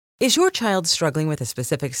Is your child struggling with a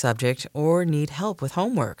specific subject or need help with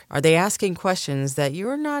homework? Are they asking questions that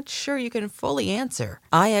you're not sure you can fully answer?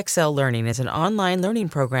 IXL Learning is an online learning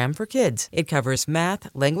program for kids. It covers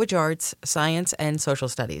math, language arts, science, and social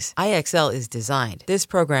studies. IXL is designed. This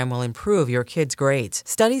program will improve your kids' grades.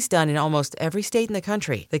 Studies done in almost every state in the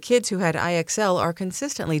country. The kids who had IXL are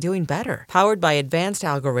consistently doing better. Powered by advanced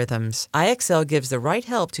algorithms, IXL gives the right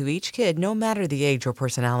help to each kid no matter the age or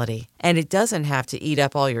personality. And it doesn't have to eat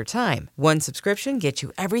up all your time. One subscription gets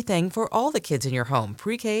you everything for all the kids in your home,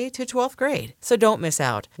 pre-K to 12th grade. So don't miss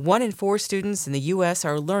out. 1 in 4 students in the U.S.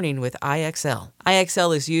 are learning with IXL.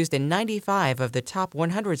 IXL is used in 95 of the top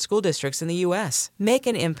 100 school districts in the U.S. Make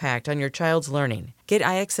an impact on your child's learning. Get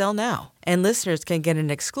IXL now. And listeners can get an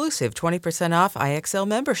exclusive 20% off IXL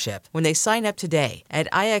membership when they sign up today at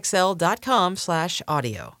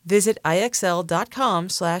IXL.com/audio. Visit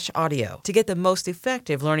IXL.com/audio to get the most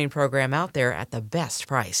effective learning program out there at the best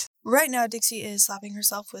price. Right now, Dixie is slapping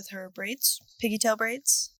herself with her braids, pigtail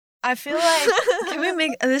braids. I feel like, can we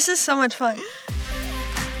make, this is so much fun.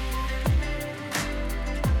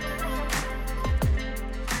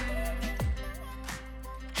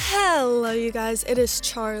 Hello, you guys. It is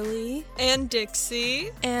Charlie. And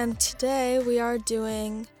Dixie. And today we are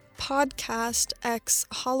doing Podcast X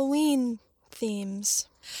Halloween themes.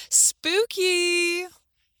 Spooky!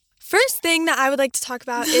 First thing that I would like to talk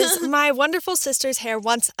about is my wonderful sister's hair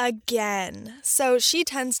once again. So she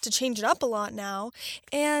tends to change it up a lot now,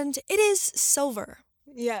 and it is silver.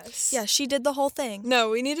 Yes. Yeah, she did the whole thing. No,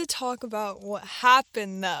 we need to talk about what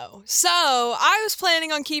happened, though. So, I was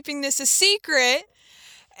planning on keeping this a secret,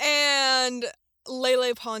 and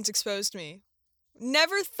Lele Pons exposed me.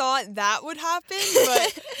 Never thought that would happen,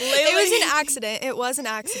 but It was an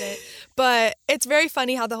accident. But it's very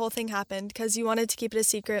funny how the whole thing happened, because you wanted to keep it a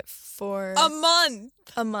secret for a month,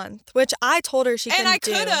 which I told her she couldn't do. And I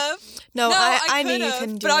could have. No, I knew you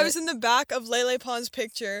couldn't do it. But I was in the back of Lele Pons'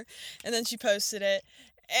 picture, and then she posted it,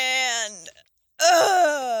 and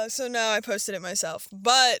so now I posted it myself.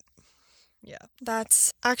 But yeah.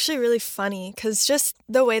 That's actually really funny, because just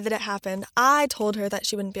the way that it happened, I told her that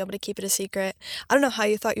she wouldn't be able to keep it a secret. I don't know how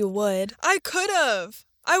you thought you would. I could have.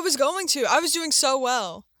 I was going to. I was doing so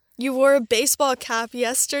well. You wore a baseball cap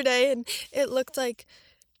yesterday, and it looked like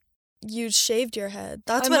you'd shaved your head.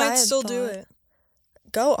 That's what I might had still thought. do it.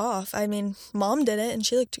 Go off. I mean, Mom did it, and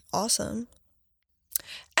she looked awesome.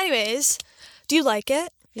 Anyways, do you like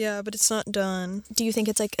it? Yeah, but it's not done. Do you think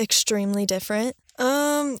it's, like, extremely different?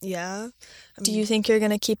 Yeah. Do you think you're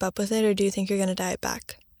going to keep up with it, or do you think you're going to dye it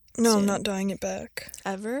back? No, soon? I'm not dyeing it back.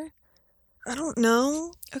 Ever? I don't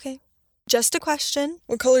know. Okay. Just a question.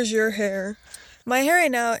 What color's your hair? My hair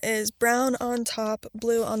right now is brown on top,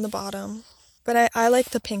 blue on the bottom. But I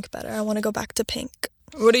like the pink better. I want to go back to pink.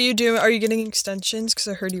 What are you doing? Are you getting extensions? Because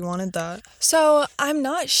I heard you wanted that. So, I'm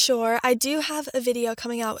not sure. I do have a video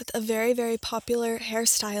coming out with a very, very popular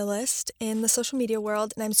hairstylist in the social media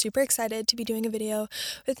world, and I'm super excited to be doing a video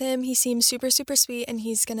with him. He seems super, super sweet, and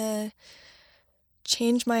he's gonna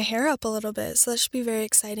change my hair up a little bit, so that should be very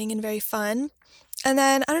exciting and very fun. And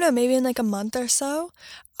then, I don't know, maybe in like a month or so,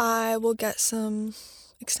 I will get some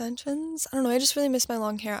extensions. I don't know, I just really miss my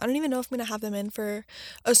long hair. I don't even know if I'm gonna have them in for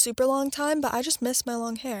a super long time, but I just miss my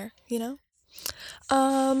long hair, you know?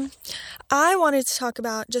 I wanted to talk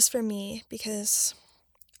about, just for me, because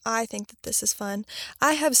I think that this is fun,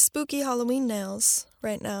 I have spooky Halloween nails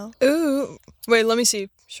right now. Ooh. Wait, let me see.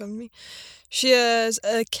 Show me. She has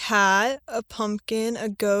a cat, a pumpkin, a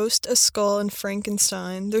ghost, a skull, and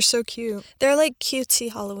Frankenstein. They're so cute. They're like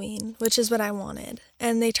cutesy Halloween, which is what I wanted.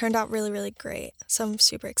 And they turned out really, really great. So I'm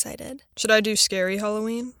super excited. Should I do scary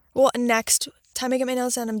Halloween? Well, next time I get my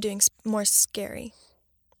nails done, I'm doing more scary.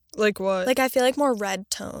 Like what? Like, I feel like more red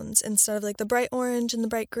tones instead of like the bright orange and the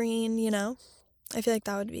bright green, you know? I feel like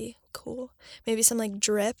that would be cool. Maybe some like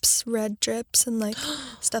drips, red drips, and like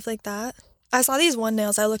stuff like that. I saw these one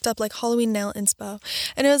nails. I looked up like Halloween nail inspo,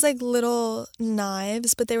 and it was like little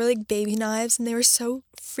knives, but they were like baby knives, and they were so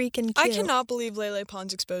freaking cute. I cannot believe Lele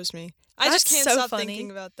Pons exposed me. I just can't so stop funny.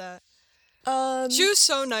 thinking about that. She was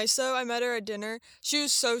so nice though. I met her at dinner. She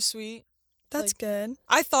was so sweet. That's good.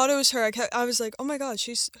 I thought it was her. I was like, oh my god,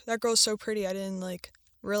 that girl's so pretty. I didn't like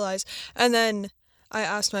realize. And then I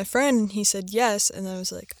asked my friend, and he said yes, and I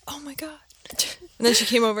was like, oh my god. And then she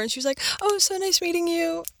came over, and she was like, oh, so nice meeting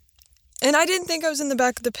you. And I didn't think I was in the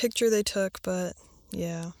back of the picture they took, but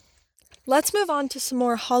yeah. Let's move on to some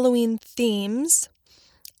more Halloween themes.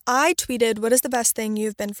 I tweeted, what is the best thing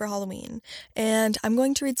you've been for Halloween? And I'm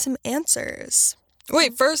going to read some answers.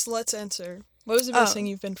 Wait, first let's answer. What was the best thing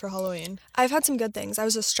you've been for Halloween? I've had some good things. I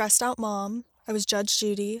was a stressed out mom. I was Judge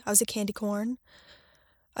Judy. I was a candy corn.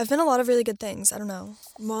 I've been a lot of really good things. I don't know.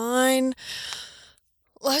 Mine,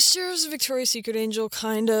 last year was a Victoria's Secret angel,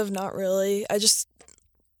 kind of, not really.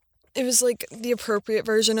 It was like the appropriate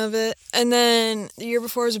version of it. And then the year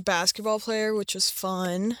before was a basketball player, which was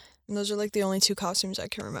fun. And those are like the only two costumes I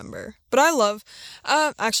can remember. But I love,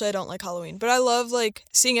 actually I don't like Halloween, but I love like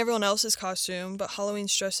seeing everyone else's costume, but Halloween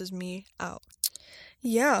stresses me out.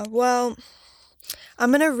 Yeah, well,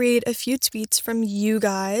 I'm going to read a few tweets from you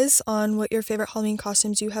guys on what your favorite Halloween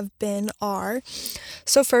costumes you have been are.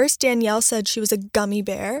 So first, Danielle said she was a gummy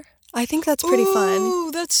bear. I think that's pretty fun.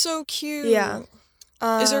 Ooh, that's so cute. Yeah.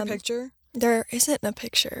 Is there a picture? There isn't a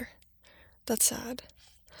picture. That's sad.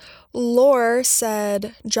 Lore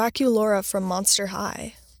said Draculaura from Monster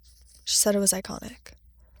High. She said it was iconic.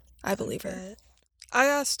 I believe her. I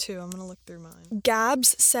asked too. I'm going to look through mine.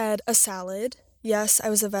 Gabs said a salad. Yes, I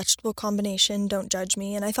was a vegetable combination. Don't judge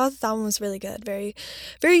me. And I thought that one was really good. Very,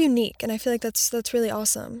 very unique. And I feel like that's really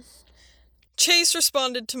awesome. Chase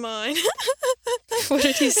responded to mine. What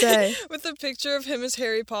did he say? With a picture of him as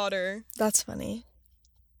Harry Potter. That's funny.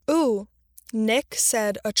 Ooh, Nick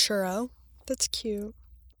said a churro. That's cute.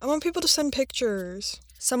 I want people to send pictures.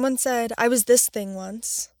 Someone said, I was this thing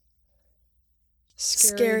once.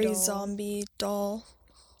 Scary doll. zombie doll.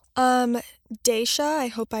 Daisha, I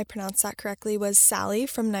hope I pronounced that correctly, was Sally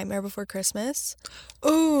from Nightmare Before Christmas.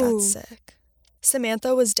 Ooh. That's sick.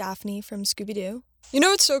 Samantha was Daphne from Scooby-Doo. You know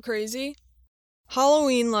what's so crazy?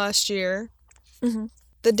 Halloween last year. Mm-hmm.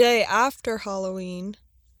 The day after Halloween.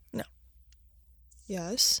 No.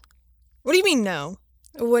 Yes. What do you mean no?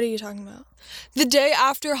 What are you talking about? The day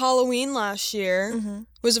after Halloween last year Mm-hmm.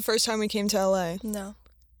 was the first time we came to LA. No.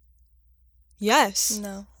 Yes.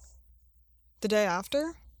 No. The day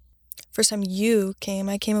after? First time you came,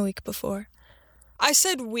 I came a week before. I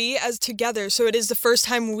said we as together, so it is the first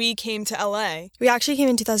time we came to LA. We actually came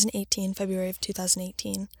in 2018, February of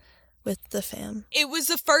 2018, with the fam. It was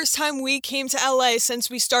the first time we came to LA since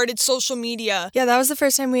we started social media. Yeah, that was the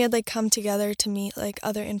first time we had come together to meet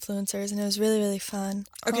other influencers, and it was really, really fun.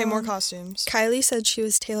 Okay, more costumes. Kylie said she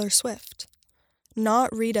was Taylor Swift.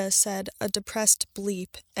 Not Rita said a depressed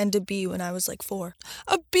bleep and a bee when I was 4.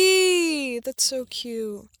 A bee! That's so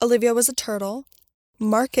cute. Olivia was a turtle.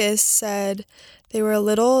 Marcus said they were a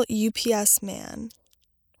little UPS man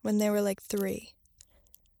when they were 3.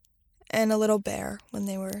 And a little bear when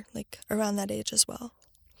they were around that age as well.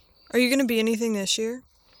 Are you going to be anything this year?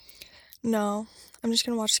 No, I'm just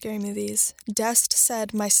going to watch scary movies. Dest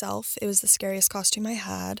said myself. It was the scariest costume I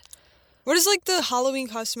had. What is the Halloween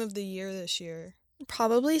costume of the year this year?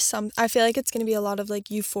 Probably I feel like it's going to be a lot of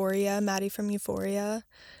Euphoria, Maddie from Euphoria.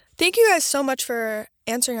 Thank you guys so much for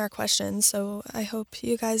answering our questions. So I hope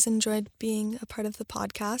you guys enjoyed being a part of the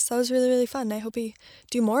podcast. That was really, really fun. I hope we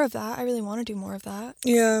do more of that. I really want to do more of that.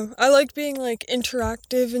 Yeah, I like being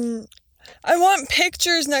interactive, and I want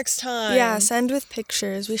pictures next time. Yeah, send with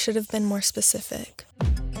pictures. We should have been more specific.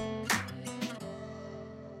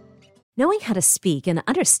 Knowing how to speak and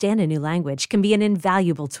understand a new language can be an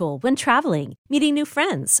invaluable tool when traveling, meeting new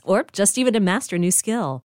friends, or just even to master a new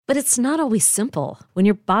skill. But it's not always simple when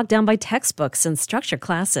you're bogged down by textbooks and structured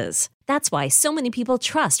classes. That's why so many people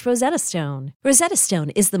trust Rosetta Stone. Rosetta Stone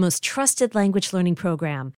is the most trusted language learning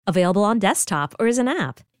program, available on desktop or as an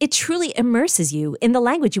app. It truly immerses you in the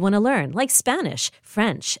language you want to learn, like Spanish,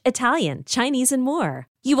 French, Italian, Chinese, and more.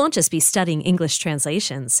 You won't just be studying English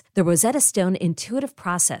translations. The Rosetta Stone intuitive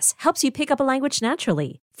process helps you pick up a language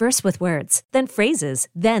naturally, first with words, then phrases,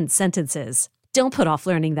 then sentences. Don't put off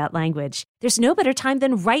learning that language. There's no better time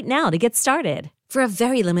than right now to get started. For a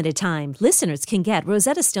very limited time, listeners can get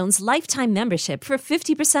Rosetta Stone's lifetime membership for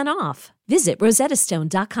 50% off. Visit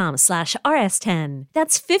rosettastone.com/rs10.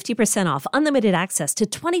 That's 50% off unlimited access to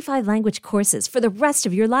 25 language courses for the rest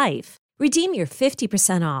of your life. Redeem your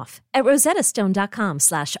 50% off at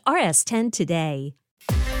rosettastone.com/rs10 today.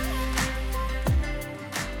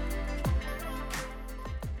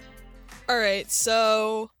 All right,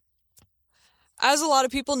 so as a lot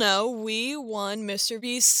of people know, we won Mr.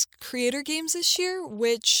 Beast's Creator Games this year,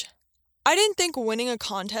 which I didn't think winning a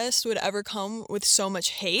contest would ever come with so much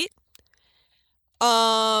hate.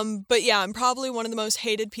 But yeah, I'm probably one of the most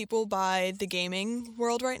hated people by the gaming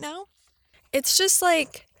world right now. It's just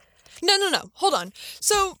No, hold on.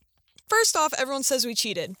 So, first off, everyone says we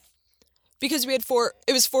cheated. Because it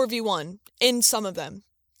was 4v1 in some of them.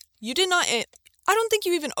 You did not, I don't think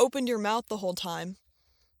you even opened your mouth the whole time.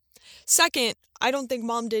 Second, I don't think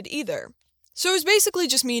Mom did either. So it was basically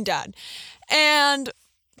just me and Dad. And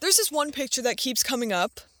there's this one picture that keeps coming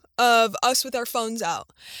up of us with our phones out.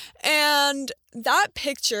 And that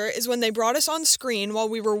picture is when they brought us on screen while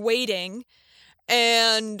we were waiting.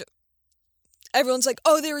 And everyone's like,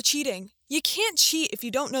 oh, they were cheating. You can't cheat if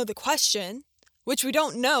you don't know the question, which we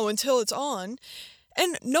don't know until it's on,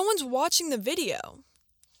 and no one's watching the video.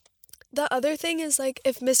 The other thing is, like,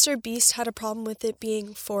 if Mr. Beast had a problem with it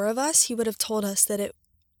being 4 of us, he would have told us that it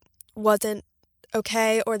wasn't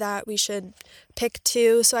okay or that we should pick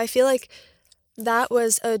 2. So I feel like that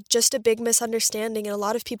was just a big misunderstanding, and a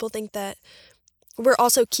lot of people think that we're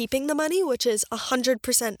also keeping the money, which is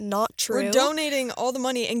 100% not true. We're donating all the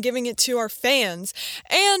money and giving it to our fans.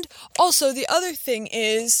 And also, the other thing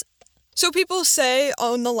is, so people say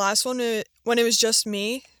on the last one, when it was just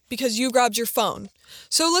me, because you grabbed your phone.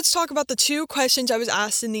 So let's talk about the 2 questions I was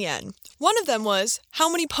asked in the end. One of them was, how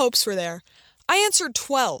many popes were there? I answered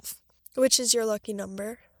 12. Which is your lucky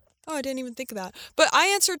number. Oh, I didn't even think of that. But I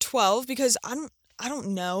answered 12 because I don't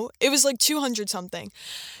know. It was like 200 something.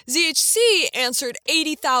 ZHC answered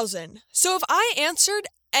 80,000. So if I answered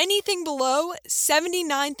anything below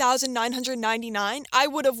 79,999, I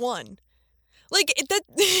would have won. Like, it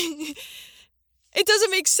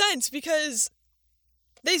doesn't make sense because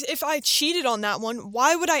if I cheated on that one,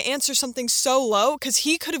 why would I answer something so low? Because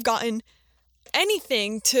he could have gotten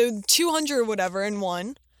anything to 200 or whatever and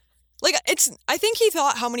won. Like, I think he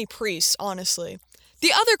thought how many priests, honestly.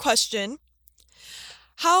 The other question,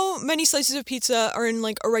 how many slices of pizza are in,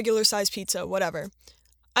 like, a regular size pizza, whatever.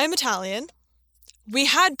 I'm Italian. We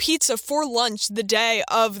had pizza for lunch the day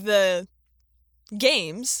of the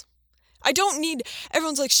games. I don't need,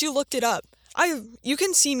 everyone's like, she looked it up. You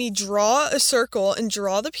can see me draw a circle and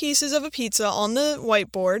draw the pieces of a pizza on the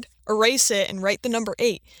whiteboard, erase it, and write the number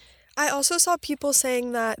 8. I also saw people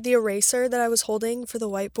saying that the eraser that I was holding for the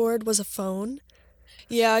whiteboard was a phone.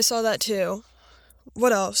 Yeah, I saw that too.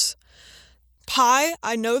 What else? Pi,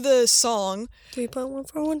 I know the song.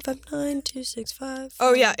 3.14159.265.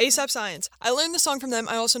 Oh yeah, ASAP Science. I learned the song from them.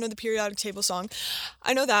 I also know the periodic table song.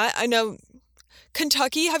 I know that. I know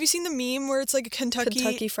Kentucky. Have you seen the meme where it's like a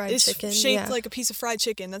Kentucky Fried Chicken? Is shaped Yeah. like a piece of fried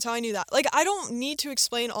chicken? That's how I knew that. Like, I don't need to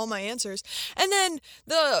explain all my answers. And then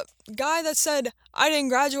the guy that said, I didn't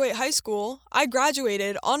graduate high school. I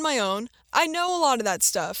graduated on my own. I know a lot of that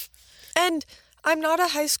stuff. And I'm not a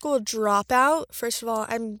high school dropout. First of all,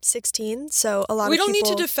 I'm 16, so a lot of We people... don't need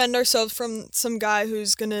to defend ourselves from some guy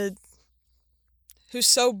who's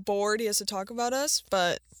so bored he has to talk about us,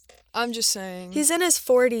 but I'm just saying. He's in his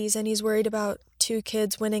 40s and he's worried about 2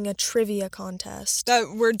 kids winning a trivia contest.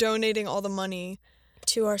 That we're donating all the money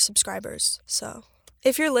to our subscribers. So,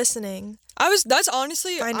 if you're listening, that's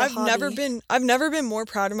honestly, find a I've hobby. never been more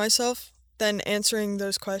proud of myself than answering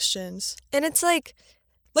those questions. And it's like,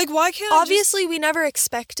 why can't obviously we never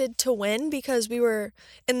expected to win because we were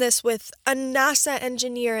in this with a NASA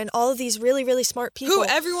engineer and all of these really, really smart people. who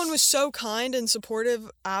everyone was so kind and supportive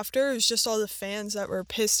after? It was just all the fans that were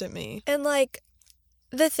pissed at me. And like,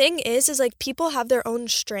 the thing is like, people have their own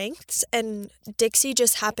strengths, and Dixie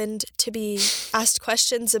just happened to be asked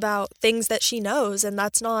questions about things that she knows, and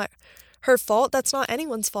that's not her fault. That's not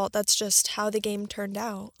anyone's fault. That's just how the game turned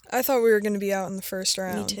out. I thought we were going to be out in the first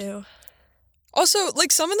round. Me too. Also,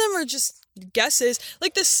 like, some of them are just guesses.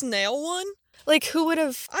 Like the snail one. Like, who would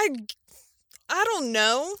have... I don't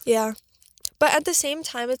know. Yeah. But at the same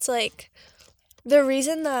time, it's like, the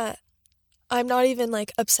reason that I'm not even,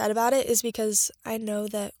 like, upset about it is because I know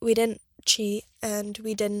that we didn't cheat and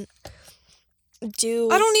we didn't do...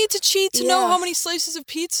 I don't need to cheat to know Yeah. how many slices of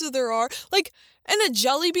pizza there are. Like, and a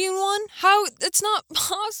jelly bean one? How? It's not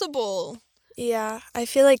possible. Yeah. I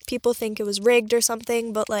feel like people think it was rigged or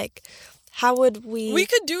something, but, like, how would we... We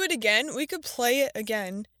could do it again. We could play it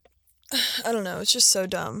again. I don't know. It's just so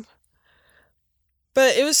dumb.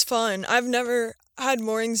 But it was fun. I've never had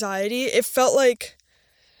more anxiety. It felt like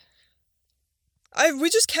we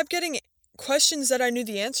just kept getting questions that I knew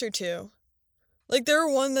the answer to. Like, there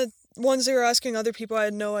were ones they were asking other people, I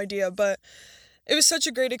had no idea, but it was such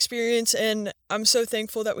a great experience, and I'm so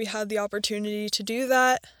thankful that we had the opportunity to do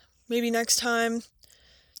that. Maybe next time,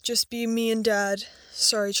 just be me and Dad.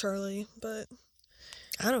 Sorry, Charlie, but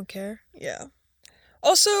I don't care. yeah.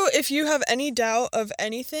 Also, if you have any doubt of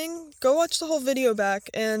anything, go watch the whole video back,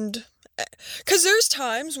 and... Because there's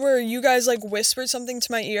times where you guys, like, whispered something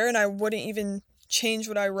to my ear, and I wouldn't even change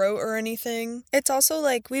what I wrote or anything. It's also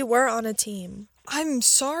like, we were on a team. I'm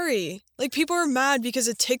sorry. Like, people are mad because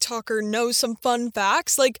a TikToker knows some fun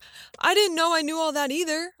facts. Like, I didn't know I knew all that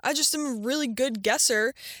either. I just am a really good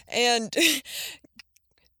guesser, and...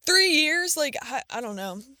 3 years, like, I don't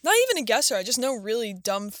know. Not even a guesser, I just know really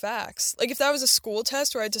dumb facts. Like, if that was a school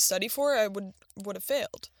test where I had to study for it, I would have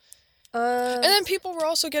failed. And then people were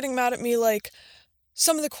also getting mad at me, like,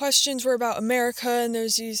 some of the questions were about America, and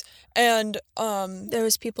there's these, and, there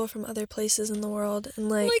was people from other places in the world, and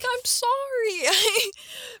like... I'm sorry. sorry.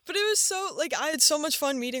 But it was so, like, I had so much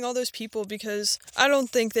fun meeting all those people because I don't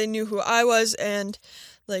think they knew who I was, and,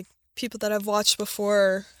 like, people that I've watched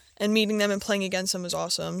before and meeting them and playing against them was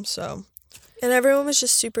awesome, so. And everyone was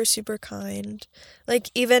just super, super kind. Like,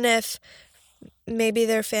 even if maybe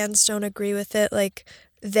their fans don't agree with it, like,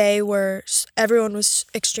 everyone was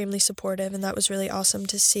extremely supportive, and that was really awesome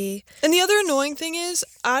to see. And the other annoying thing is,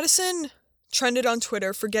 Addison trended on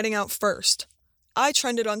Twitter for getting out first. I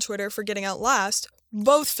trended on Twitter for getting out last,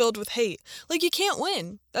 both filled with hate. Like, you can't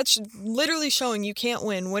win. That's literally showing you can't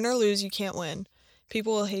win. Win or lose, you can't win.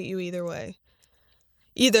 People will hate you either way.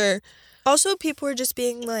 Also, people were just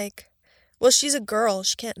being like, well, she's a girl.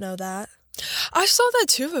 She can't know that. I saw that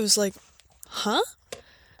too. I was like, huh?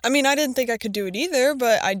 I mean, I didn't think I could do it either,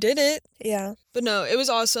 but I did it. Yeah. But no, it was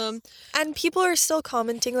awesome. And people are still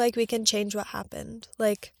commenting like we can change what happened.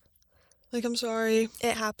 Like, I'm sorry.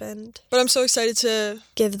 It happened. But I'm so excited to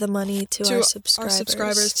give the money to our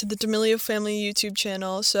subscribers. To the D'Amelio Family YouTube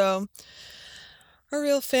channel. So our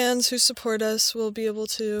real fans who support us will be able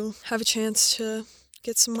to have a chance to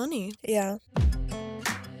get some money. Yeah.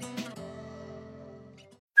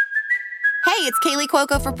 Hey, it's Kaylee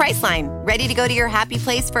Cuoco for Priceline. Ready to go to your happy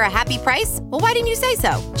place for a happy price? Well, why didn't you say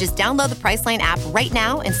so? Just download the Priceline app right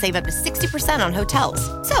now and save up to 60% on hotels.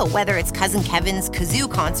 So whether it's Cousin Kevin's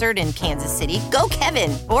Kazoo Concert in Kansas City, go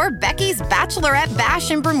Kevin, or Becky's Bachelorette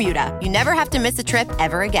Bash in Bermuda, you never have to miss a trip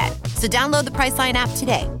ever again. So download the Priceline app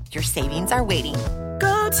today. Your savings are waiting.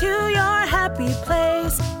 Go to your happy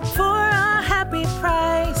place for a happy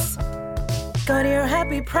price. Go to your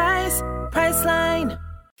happy price, Priceline.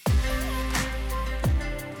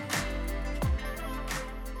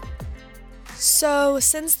 So,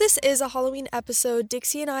 since this is a Halloween episode,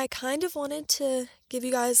 Dixie and I kind of wanted to give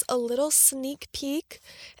you guys a little sneak peek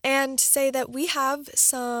and say that we have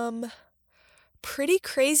some pretty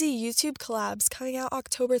crazy YouTube collabs coming out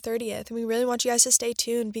October 30th. And we really want you guys to stay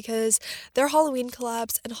tuned because they're Halloween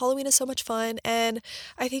collabs and Halloween is so much fun and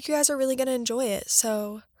I think you guys are really going to enjoy it.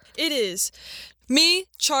 So, it is me,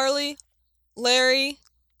 Charlie, Larry,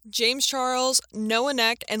 James Charles, Noah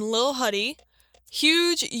Neck, and Lil Huddy.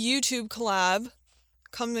 Huge YouTube collab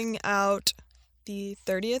coming out the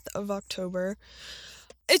 30th of October.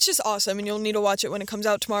 It's just awesome, and you'll need to watch it when it comes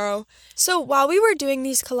out tomorrow. So while we were doing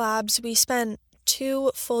these collabs, we spent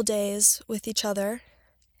 2 full days with each other.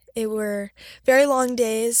 It were very long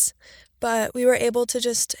days, but we were able to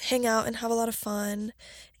just hang out and have a lot of fun.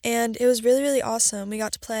 And it was really, really awesome. We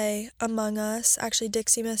got to play Among Us. Actually,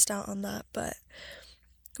 Dixie missed out on that, but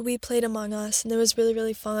we played Among Us, and it was really,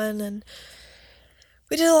 really fun. And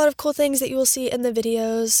we did a lot of cool things that you will see in the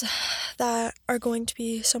videos that are going to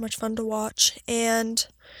be so much fun to watch. And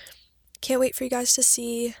can't wait for you guys to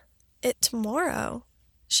see it tomorrow.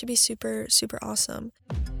 Should be super, super awesome.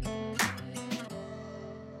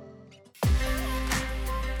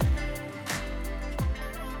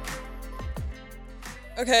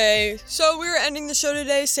 Okay, so we're ending the show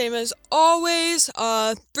today, same as always.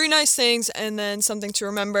 3 nice things and then something to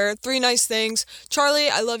remember. 3 nice things. Charlie,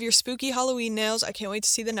 I love your spooky Halloween nails. I can't wait to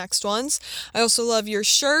see the next ones. I also love your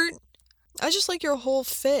shirt. I just like your whole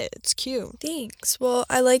fit. It's cute. Thanks. Well,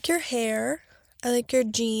 I like your hair. I like your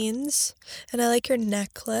jeans. And I like your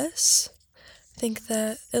necklace. I think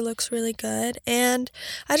that it looks really good. And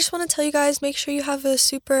I just want to tell you guys, make sure you have a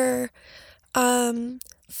super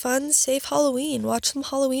fun, safe Halloween. Watch some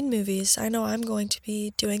Halloween movies. I know I'm going to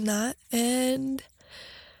be doing that. And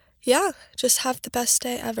yeah, just have the best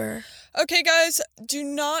day ever. Okay, guys, do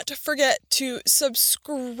not forget to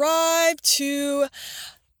subscribe to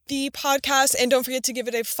the podcast and don't forget to give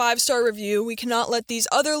it a 5-star review. We cannot let these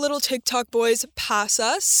other little TikTok boys pass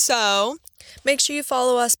us, so make sure you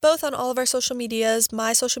follow us both on all of our social medias.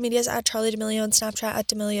 My social media is at Charlie D'Amelio and Snapchat at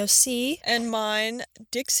D'AmelioC. And mine,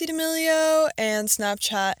 Dixie D'Amelio, and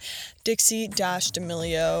Snapchat,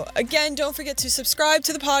 Dixie-D'Amelio. Again, don't forget to subscribe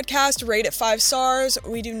to the podcast, rate it 5 stars.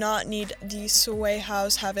 We do not need the Sway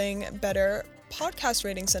House having better podcast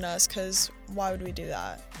ratings than us, because why would we do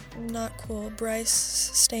that? Not cool. Bryce,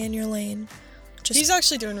 stay in your lane. He's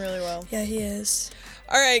actually doing really well. Yeah, he is.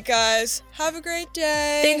 All right, guys. Have a great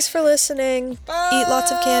day. Thanks for listening. Bye. Eat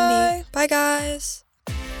lots of candy. Bye, guys.